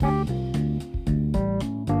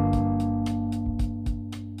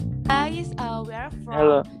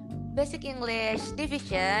Hello. from Basic English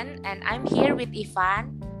Division, and I'm here with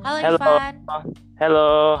Ivan. Hello, Hello. Ivan.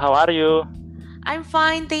 Hello. How are you? I'm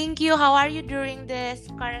fine, thank you. How are you during this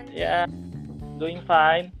quarantine? Yeah, doing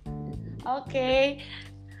fine. Oke.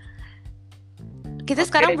 Kita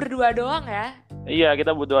sekarang berdua doang ya. Iya,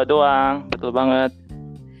 kita berdua doang. Betul banget.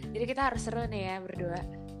 Jadi kita harus seru nih ya berdua.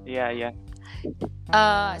 Iya.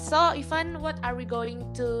 So Ivan, what are we going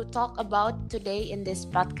to talk about today in this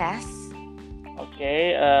podcast?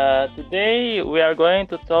 Okay, today we are going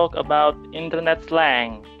to talk about internet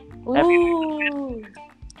slang. Ooh.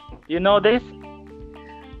 You know this?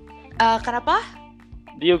 Kenapa?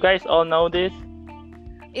 Do you guys all know this?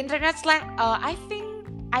 Internet slang. I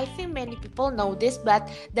think many people know this, but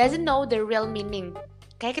doesn't know the real meaning.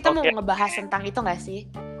 Kayak kita mau ngebahas tentang itu nggak sih?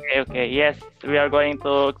 Okay. Yes, we are going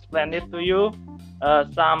to explain this to you.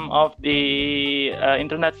 Some of the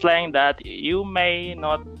internet slang that you may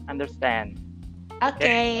not understand.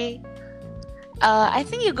 Okay. I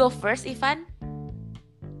think you go first, Ivan.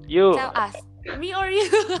 You. Tell us. Me or you?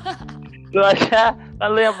 Lu aja, kan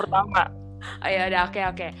lu yang pertama. Oh ya udah,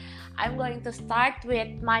 oke. I'm going to start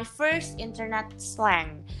with my first internet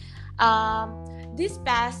slang. This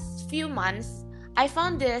past few months, I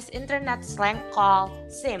found this internet slang called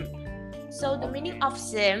sim. So the meaning of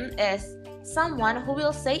sim is someone who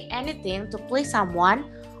will say anything to please someone,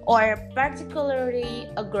 or particularly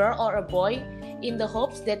a girl or a boy, in the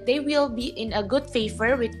hopes that they will be in a good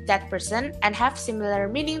favor with that person and have similar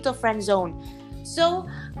meaning to friend zone. So,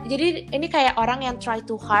 jadi ini kayak orang yang try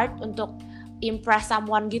too hard untuk impress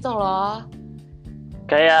someone gitu loh.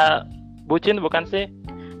 Kayak bucin bukan sih?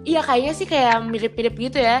 Iya, kayaknya sih kayak mirip-mirip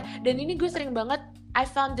gitu ya. Dan ini gue sering banget I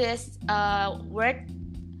found this word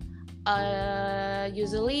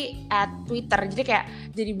usually at Twitter. Jadi kayak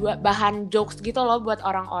jadi buat bahan jokes gitu loh buat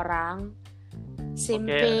orang-orang.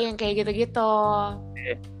 Simping kayak gitu-gitu.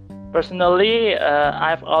 Personally,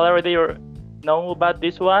 I've already know about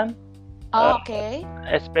this one. Okay.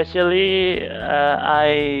 Especially,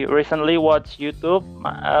 I recently watched YouTube.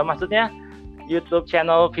 Maksudnya YouTube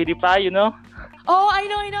channel PewDiePie, you know? Oh, I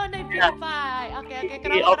know, PewDiePie. Okay.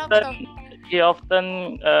 Kenapa? He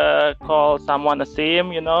often call someone a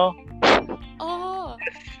sim, you know? Oh.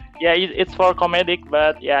 Yeah, it's for comedic,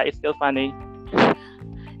 but yeah, it's still funny.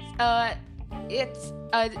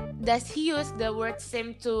 Does he use the word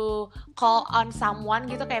sim to call on someone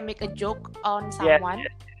gitu, kayak make a joke on someone?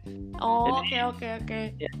 Yes. Oh, oke.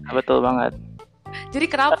 Ya, betul banget. Jadi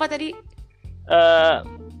kenapa tadi?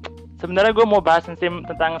 Sebenarnya gue mau bahas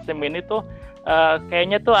tentang sim ini tuh,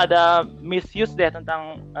 kayaknya tuh ada misuse deh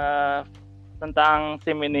tentang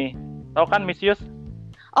sim ini. Tahu kan misuse?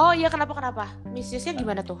 Oh iya, kenapa? Misuse-nya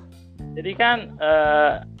gimana tuh? Jadi kan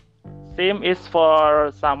sim is for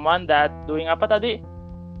someone that doing apa tadi?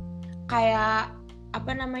 Kayak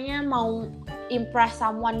apa namanya, mau impress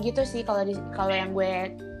someone gitu sih kalau yang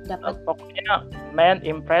gue dapat. Pokoknya man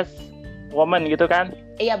impress woman gitu kan?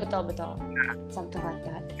 Iya, betul. Something like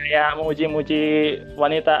that. Kayak memuji-muji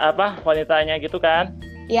wanitanya gitu kan?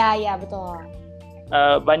 Iya, betul.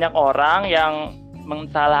 Banyak orang yang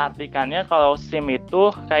mensalahartikannya kalau sim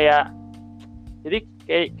itu kayak, jadi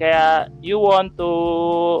kayak you want to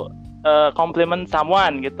compliment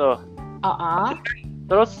someone gitu.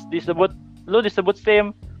 Terus lu disebut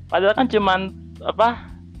sim, padahal kan cuman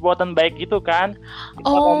buatan baik gitu kan.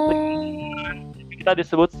 Kita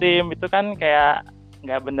disebut sim, itu kan kayak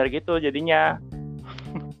nggak bener gitu jadinya.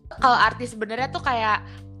 Kalau artis sebenarnya tuh kayak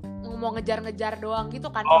mau ngejar-ngejar doang gitu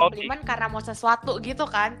kan, komplimen karena mau sesuatu gitu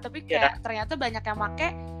kan, tapi kayak ternyata banyak yang make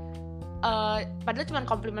padahal cuma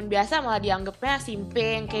komplimen biasa malah dianggapnya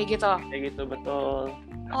simping kayak gitu. Kayak gitu, betul.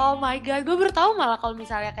 Oh my god, gue baru tahu malah kalau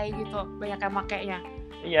misalnya kayak gitu banyak yang makainya.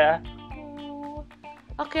 Iya.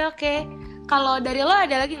 Oke. Kalau dari lo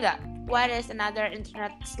ada lagi nggak? What is another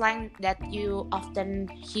internet slang that you often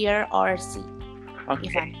hear or see? Oke.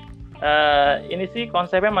 Ini sih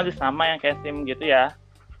konsepnya masih sama yang kayak sim gitu ya.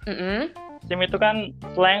 Sim itu kan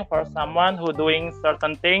slang for someone who doing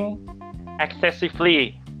certain thing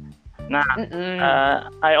excessively. Nah,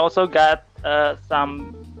 I also got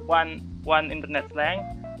one internet slang.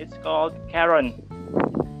 It's called Karen.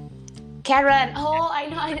 Oh, I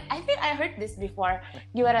know. I think I heard this before.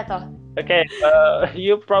 Gimana tuh? Okay,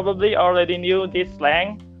 you probably already knew this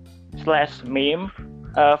slang / meme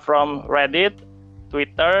from Reddit,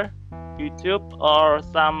 Twitter, YouTube, or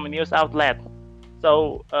some news outlet.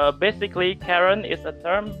 So basically, Karen is a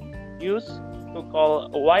term used to call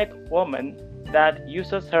a white woman that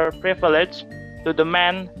uses her privilege to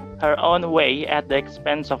demand her own way at the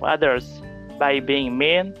expense of others by being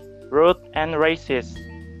mean, rude, and racist.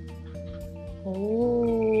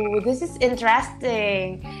 Oh, this is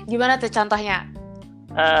interesting. Gimana tuh contohnya?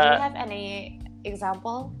 Do you have any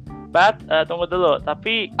example? But tunggu dulu,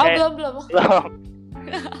 tapi belum. belum.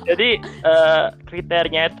 Jadi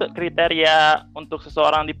kriteria untuk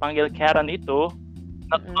seseorang dipanggil Karen itu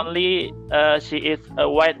not only she is a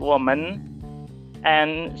white woman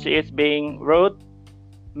and she is being rude,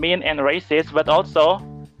 mean and racist, but also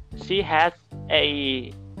she has a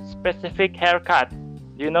specific haircut.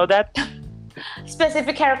 Do you know that?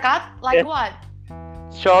 Specific haircut? Like what?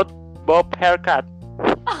 Short bob haircut.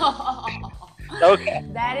 Okay.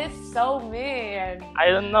 That is so mean. I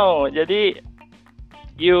don't know. Jadi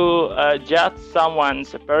you judge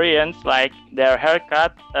someone's appearance, like their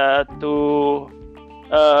haircut,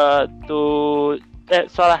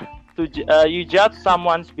 you judge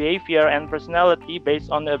someone's behavior and personality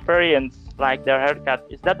based on the appearance, like their haircut.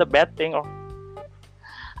 Is that a bad thing or?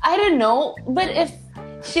 I don't know, but if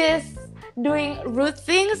she's doing rude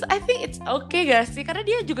things, I think it's okay gak sih? Karena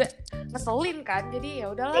dia juga ngeselin kan, jadi ya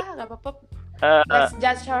udahlah, nggak apa-apa. Let's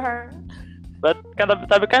judge her. But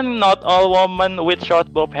tapi kan not all women with short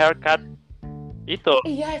bob haircut itu.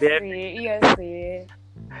 Iya sih.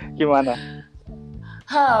 Gimana?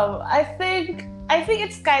 I think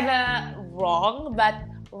it's kinda wrong, but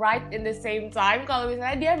right in the same time. Kalau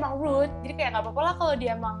misalnya dia emang rude, jadi kayak nggak apa-apa lah kalau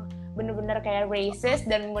dia emang bener-bener kayak racist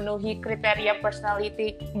dan memenuhi kriteria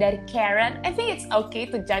personality dari Karen. I think it's okay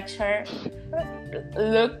to judge her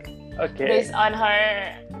look based on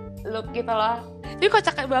her look gitu loh. Tapi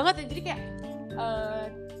kocak banget ya, jadi kayak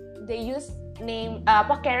they use name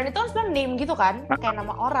Karen itu kan sebenarnya name gitu kan, kayak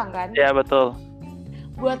nama orang kan. Iya betul.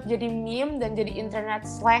 Buat jadi meme dan jadi internet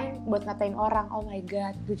slang buat ngatain orang. Oh my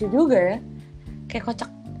god, lucu juga ya. Kayak kocak.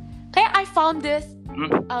 Kayak I found this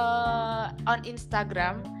on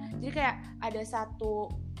Instagram. Jadi kayak ada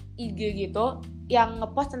satu IG gitu yang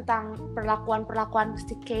ngepost tentang perlakuan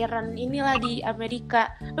si Karen inilah di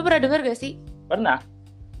Amerika. Lu pernah denger gak sih? Pernah.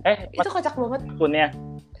 Itu kocak banget. Akunnya?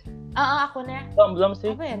 Akunnya. Belum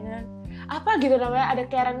sih. Apa gitu namanya, ada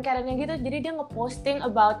Karen-Karennya gitu. Jadi dia ngeposting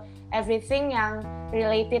about everything yang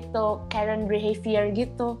related to Karen behavior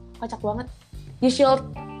gitu. Kocak banget. You should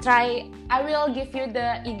try. I will give you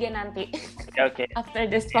the IG nanti. Okay. After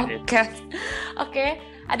this podcast. Okay.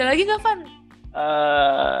 Ada lagi nggak, Van?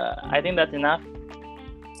 I think that's enough.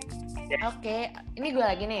 Yes. Okay. Ini gue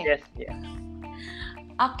lagi nih. Yes. Yeah.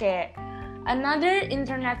 Okay. Another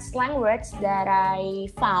internet slang words that I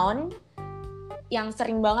found yang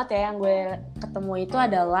sering banget ya yang gue ketemu itu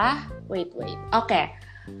adalah wait. Okay.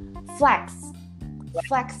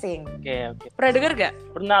 Flexing. Okay. Pernah denger gak?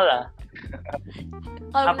 Pernah lah.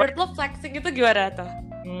 Kalau menurut lo flexing itu gimana tuh?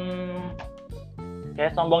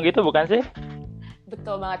 Kayak sombong gitu bukan sih?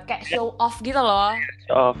 Betul banget, kayak show off gitu loh.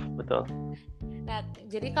 Show off, betul. Nah,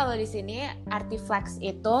 jadi kalau di sini arti flex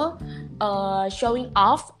itu showing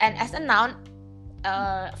off, and as a noun,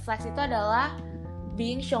 flex itu adalah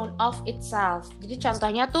being shown off itself. Jadi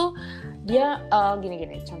contohnya tuh dia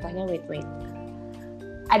gini. Contohnya wait.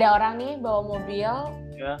 Ada orang nih bawa mobil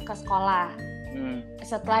ke sekolah.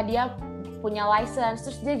 Setelah dia punya license,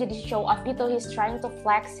 terus dia jadi show off gitu. He's trying to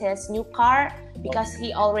flex his new car because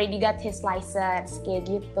he already got his license, kayak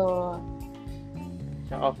gitu.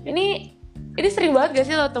 Show off. Ini sering banget gak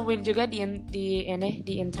sih lo temuin juga di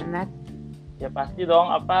internet? Ya pasti dong.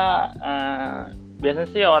 Biasanya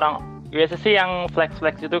sih yang flex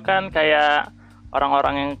itu kan kayak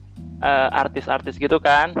orang-orang yang artis-artis gitu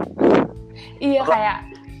kan. Iya, kayak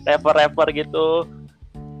rapper gitu.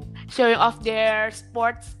 Showing off their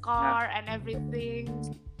sports car and everything.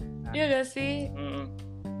 Iya gak sih?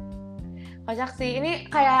 Kocak sih. Ini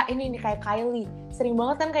kayak Kylie. Sering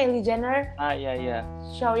banget kan Kylie Jenner. Iya.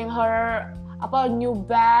 Showing her new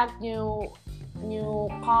bag, new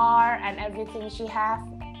car and everything she have.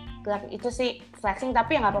 Itu sih flexing,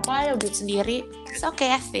 tapi ya nggak apa-apa ya, duit sendiri. It's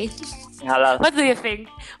okay sih. Halal. What do you think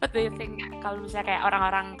kalau misalnya kayak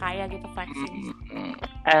orang-orang kaya gitu flexing?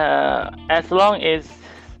 As long as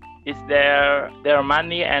their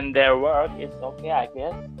money and their work is okay, I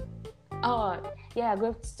guess. Oh, ya,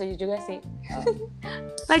 gue setuju juga sih.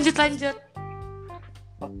 Lanjut.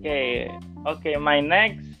 Okay, my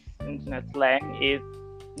next internet slang is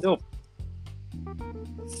noob.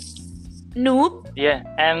 Noob? Yeah,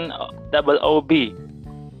 NOOB.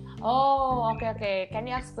 Oh, okay. Can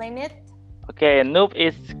you explain it? Okay, noob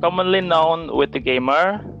is commonly known with the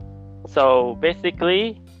gamer. So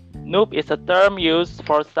basically, noob is a term used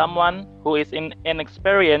for someone who is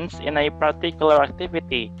inexperienced in a particular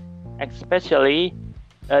activity, especially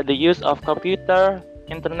the use of computer,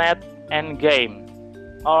 internet, and game.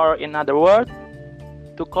 Or in other words,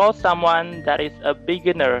 to call someone that is a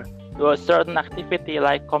beginner to a certain activity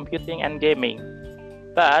like computing and gaming.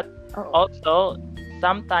 But also,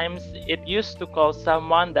 sometimes it used to call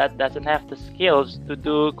someone that doesn't have the skills to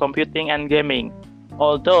do computing and gaming,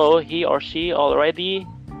 although he or she already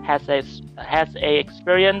has a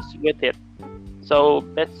experience with it. So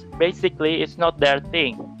basically, it's not their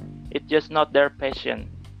thing. It's just not their passion.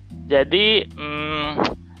 Jadi,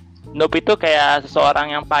 noob itu kayak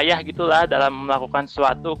seseorang yang payah gitulah dalam melakukan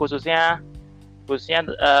sesuatu, khususnya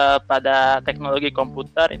pada teknologi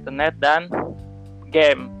komputer, internet, dan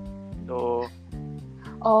game. Tuh.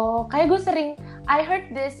 Oh, kayak gue sering, I heard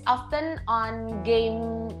this often on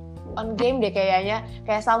game deh kayaknya.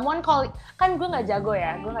 Kayak someone call, kan gue nggak jago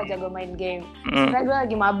main game. Sebenarnya gue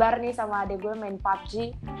lagi mabar nih sama adek gue main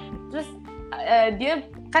PUBG. Terus dia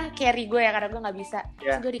kan carry gue ya karena gue nggak bisa.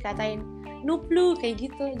 Terus gue dikatain noob lu kayak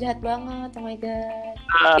gitu, jahat banget. Oh my god.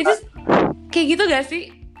 Itu kayak gitu gak sih?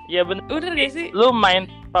 Iya bener. Udah gak sih? Lu main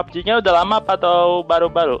PUBG-nya udah lama apa atau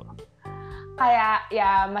baru-baru? Kayak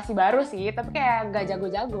ya masih baru sih, tapi kayak gak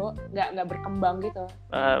jago-jago, gak berkembang gitu.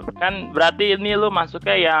 Kan berarti ini lu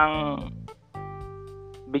masuknya yang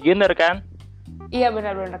beginner kan? Iya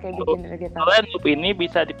benar-benar kayak beginner gitu. Soalnya noob ini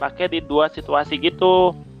bisa dipakai di dua situasi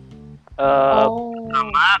gitu.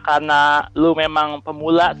 Pertama karena lu memang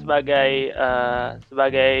pemula sebagai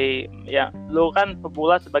ya lu kan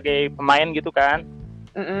pemula sebagai pemain gitu kan.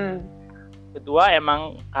 Kedua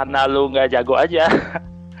emang karena lu nggak jago aja.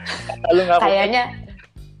 Kayaknya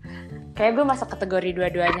kayak gue masuk kategori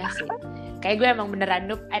dua-duanya sih. Kayak gue emang beneran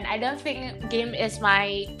noob, and I don't think game is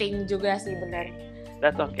my thing juga sih, bener.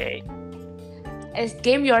 That's okay. Is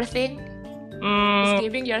game your thing? Is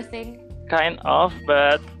gaming your thing? Kind of,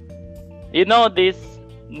 but you know this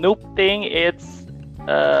noob thing, it's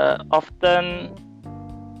often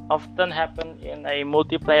happen in a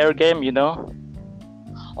multiplayer game, you know.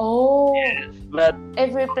 Oh. Yes, but if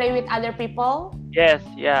we play with other people? Yes,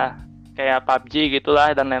 ya. Kayak PUBG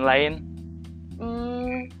gitulah dan lain-lain.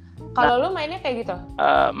 Kalau lu mainnya kayak gitu?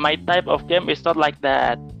 My type of game is not like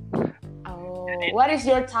that. Oh, what is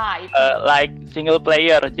your type? Like single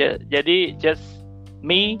player. Jadi just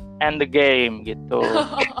me and the game gitu.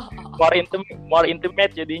 more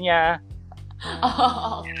intimate jadinya.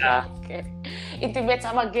 Oh, okay. Intimate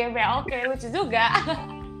sama game ya. Oke, lucu juga.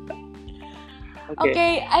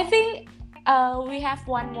 Okay, I think we have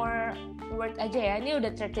one more word aja ya. Ini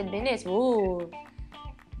udah 13 minutes. Woo.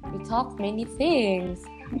 We talk many things.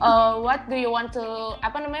 What do you want to,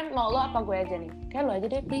 apa namanya, mau lo apa gue aja nih? Kayak lo aja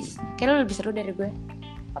deh please. Kayak lo lebih seru dari gue.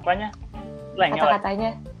 Apanya? Slangnya?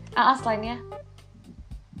 Kata-katanya. Slangnya.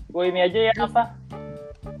 Gue ini aja ya apa?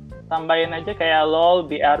 Tambahin aja kayak LOL,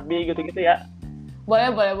 BRB gitu-gitu ya.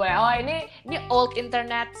 Boleh. Oh ini old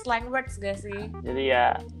internet slang words gak sih? Jadi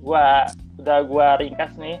ya, gue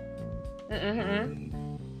ringkas nih.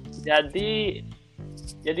 Jadi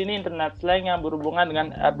ini internet slang yang berhubungan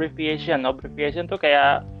dengan abbreviation. Abbreviation tuh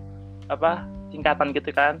kayak apa? Singkatan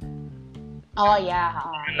gitu kan? Oh ya.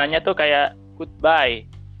 Nanya tuh kayak goodbye.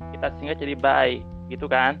 Kita singkat jadi bye, gitu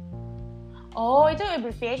kan? Oh itu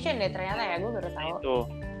abbreviation deh ternyata ya, gue baru tahu. Itu.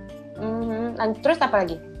 Terus apa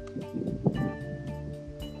lagi?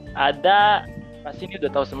 Ada, pasti ini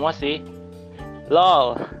udah tahu semua sih.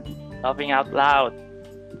 LOL, laughing out loud.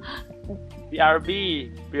 BRB,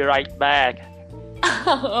 be right back.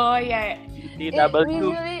 Oh iya. BTW,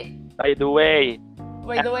 by the way.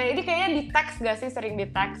 By the way, ini kayaknya di teks gak sih, sering di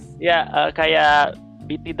teks? Ya, kayak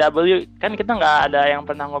BTW, kan kita nggak ada yang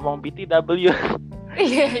pernah ngomong BTW.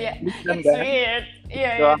 Iya. It's weird.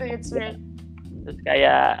 Iya, it's weird. Terus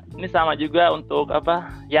kayak, ini sama juga untuk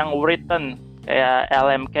apa, yang written. Kayak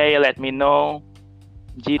LMK, let me know.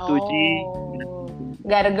 G2G.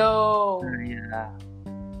 Gotta go. Iya.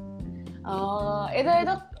 Oh,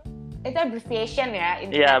 itu abbreviation ya?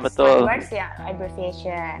 Iya, betul. Words ya,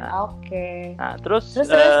 abbreviation. Oke. Nah, terus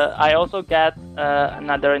I also get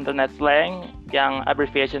another internet slang yang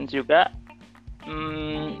abbreviation juga,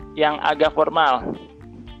 yang agak formal.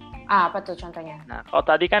 Apa tuh contohnya? Nah, kalau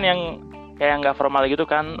tadi kan yang kayak nggak formal gitu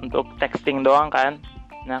kan, untuk texting doang kan.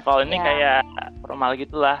 Nah, kalau ini kayak formal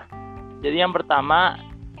gitulah. Jadi yang pertama,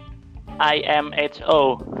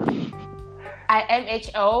 IMHO.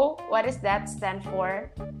 IMHO, what is that stand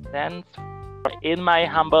for? Stands for in my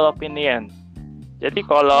humble opinion. Jadi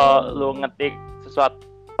kalau lu ngetik sesuatu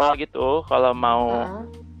gitu, kalau mau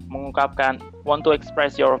mengungkapkan, want to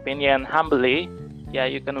express your opinion humbly,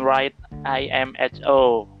 you can write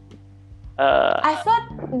IMHO. I thought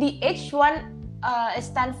the H1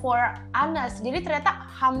 stand for honest. Jadi ternyata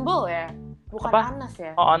humble ya, bukan apa? honest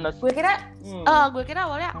ya. Oh, honest. Gue kira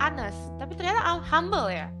awalnya honest, tapi ternyata humble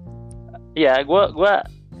ya. Iya,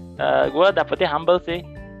 gue dapetnya humble sih.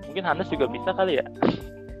 Mungkin Hannes juga bisa kali ya.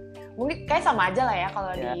 Mungkin kayak sama aja lah ya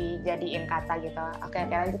kalau dijadiin kata gitu. Oke,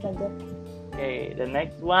 lanjut. Okay, the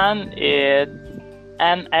next one is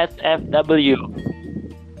NSFW.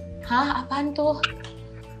 Hah, apaan tuh?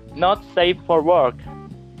 Not safe for work.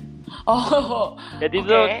 Oh, Jadi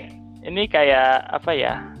tuh ini kayak apa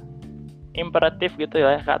ya? Imperatif gitu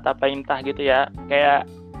ya, kata perintah gitu ya. Kayak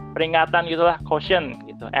peringatan gitulah, caution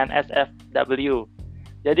gitu, NSFW.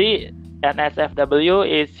 Jadi NSFW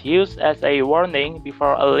is used as a warning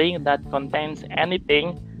before a link that contains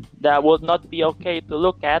anything that would not be okay to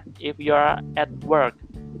look at if you are at work.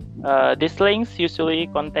 These links usually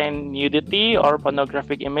contain nudity or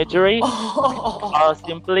pornographic imagery, or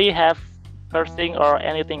simply have cursing or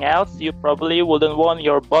anything else you probably wouldn't want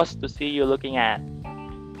your boss to see you looking at.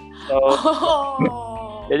 So,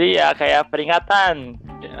 jadi ya kayak peringatan,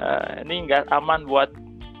 ini nggak aman buat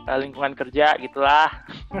lingkungan kerja gitulah.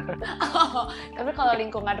 Tapi kalau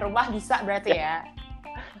lingkungan rumah bisa berarti ya?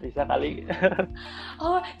 Bisa kali.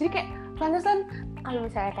 Jadi kayak pantesan kalau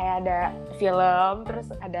misalnya kayak ada film terus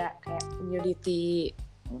ada kayak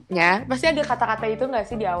nudity-nya, pasti ada kata-kata itu nggak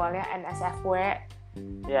sih di awalnya NSFW?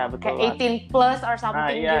 Ya betul. Kayak 18 plus or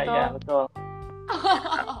something gitu. Iya betul.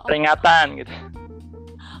 Peringatan gitu.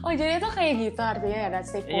 Oh jadi itu kayak gitu artinya ya, not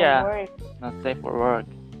safe for work. Not safe for work.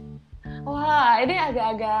 Wah ini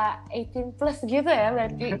agak-agak 18 plus gitu ya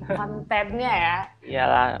berarti kontennya ya.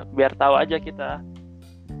 Iyalah biar tahu aja kita.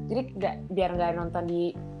 Jadi biar nggak nonton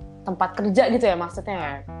di tempat kerja gitu ya maksudnya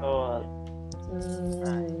ya. Betul.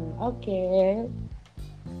 Oke.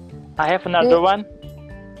 I have another one.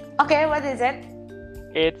 Okay, what is it?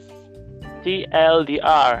 It's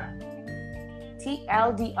TLDR.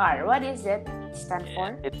 TLDR. What is it stand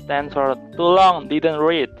for? It stands for too long didn't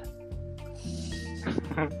read.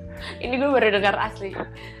 Ini gue baru dengar asli.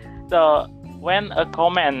 So when a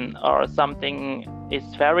comment or something is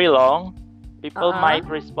very long, people might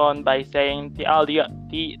respond by saying TLDR.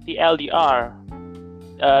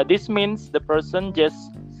 This means the person just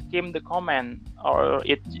skimmed the comment, or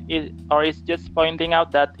is just pointing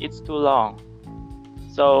out that it's too long.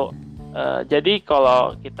 So jadi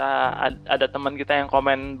kalau kita ada teman kita yang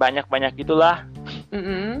komen banyak-banyak gitulah,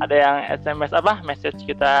 ada yang SMS message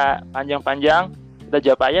kita panjang-panjang, kita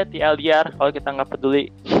jawab aja TLDR kalau kita nggak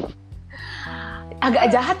peduli.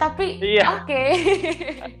 Agak jahat tapi oke.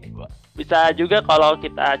 Bisa juga kalau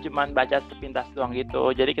kita cuman baca sepintas doang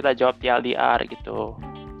gitu, jadi kita jawab TLDR gitu.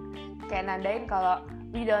 Kayak nandain kalau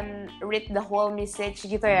we don't read the whole message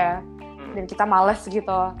gitu ya, dan kita males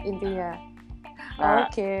gitu intinya. Nah,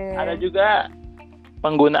 ada juga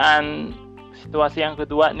penggunaan situasi yang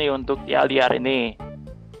kedua nih untuk TLDR ini.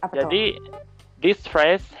 Jadi this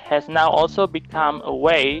phrase has now also become a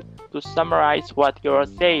way to summarize what you're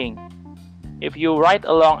saying. If you write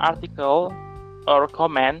a long article or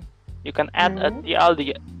comment, you can add a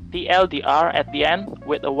TLDR at the end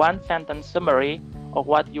with a one-sentence summary of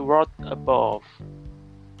what you wrote above.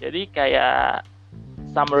 Jadi kayak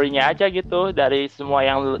summary-nya aja gitu dari semua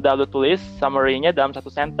yang udah lu tulis, summary-nya dalam satu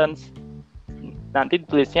sentence. Nanti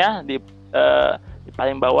ditulisnya di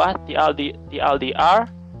paling bawah TLDR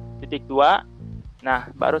titik 2. Nah,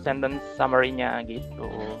 baru sentence summary-nya gitu.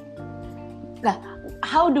 Nah,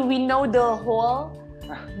 how do we know the whole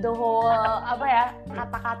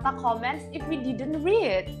kata-kata comments if we didn't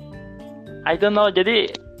read? I don't know.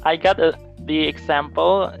 Jadi I got the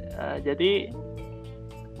example. Jadi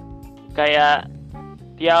kayak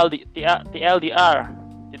TLDR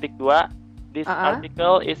titik 2. This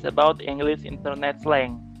article is about English internet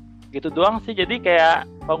slang. Gitu doang sih. Jadi kayak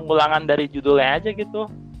pengulangan dari judulnya aja gitu.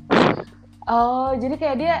 Oh, jadi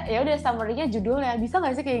kayak dia ya udah summary-nya judulnya. Bisa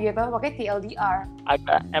nggak sih kayak gitu pakai TLDR?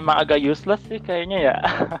 Emang agak useless sih kayaknya ya.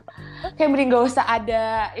 Kayak mending gak usah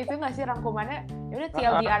ada itu nggak sih rangkumannya? Ya udah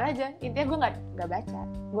TLDR aja. Intinya gue nggak baca.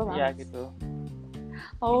 Gue malas. Iya gitu.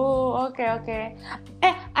 Oh, oke.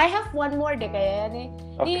 I have one more deh kayaknya nih.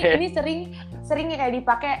 Ini sering kayak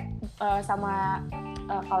dipakai sama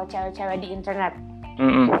kalau cewek-cewek di internet.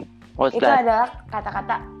 What's itu that? adalah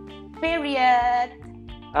kata-kata period.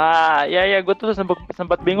 Ya, gue tuh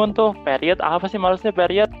sempat bingung tuh, period apa sih maksudnya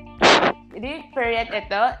period? Jadi period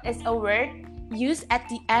itu is a word used at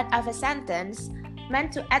the end of a sentence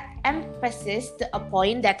meant to add emphasis to a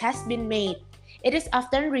point that has been made. It is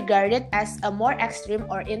often regarded as a more extreme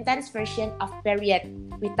or intense version of period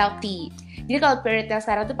without T. Jadi kalau period yang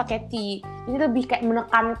sekarang tuh pakai T, ini lebih kayak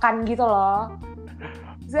menekankan gitu loh.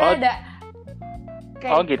 Saya ada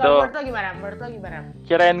kayak gitu. Menurut lo gimana?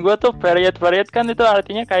 Kirain gue tuh period kan itu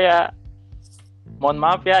artinya kayak mohon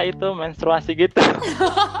maaf ya itu menstruasi gitu.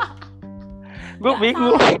 Gue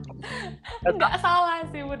bingung. Nggak salah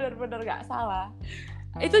sih, bener-bener nggak salah.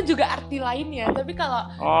 itu juga arti lainnya. Tapi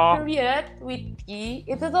kalau period with T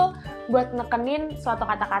itu tuh buat nekenin suatu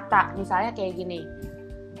kata-kata. Misalnya kayak gini,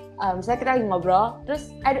 misalnya kita lagi ngobrol,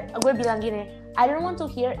 terus gue bilang gini, I don't want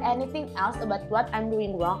to hear anything else about what I'm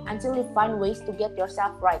doing wrong until you find ways to get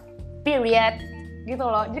yourself right. Period. Gitu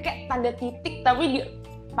loh. Jadi kayak tanda titik tapi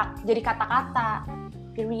jadi kata-kata.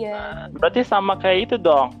 Period. Berarti sama kayak itu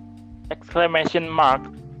dong. Exclamation mark.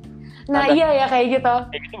 Nah, iya ya kayak gitu.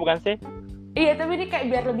 Kayak gitu bukan sih? Iya, tapi ini kayak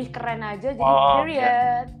biar lebih keren aja jadi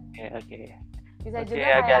period. Oke. Bisa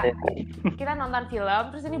juga kayak kita nonton film,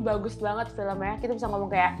 terus ini bagus banget filmnya, kita bisa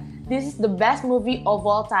ngomong kayak this is the best movie of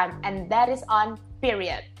all time and that is on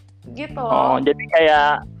period. Gitu. Jadi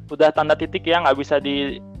kayak udah tanda titik ya, nggak bisa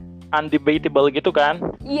di undebatable gitu kan?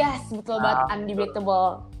 Yes, betul banget,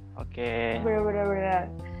 undebatable. Oke.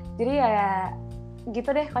 Bener. Jadi ya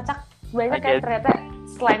gitu deh, kocak. Banyak kayak ternyata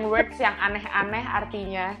slang words yang aneh-aneh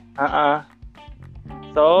artinya.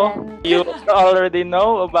 So, you already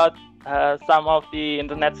know about some of the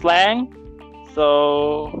internet slang.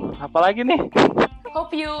 So, apa lagi nih?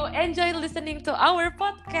 Hope you enjoy listening to our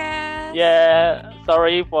podcast. Yeah,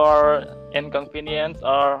 sorry for inconvenience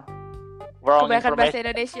or wrong kebanyakan information. Bahasa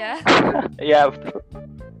Indonesia. Yeah,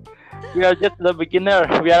 we are just the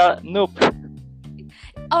beginner. We are noob.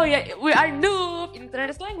 Oh yeah, we are noob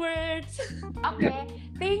internet slang words. Okay,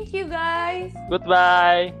 thank you guys.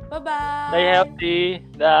 Goodbye. Bye bye. Stay healthy.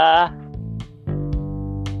 Dah.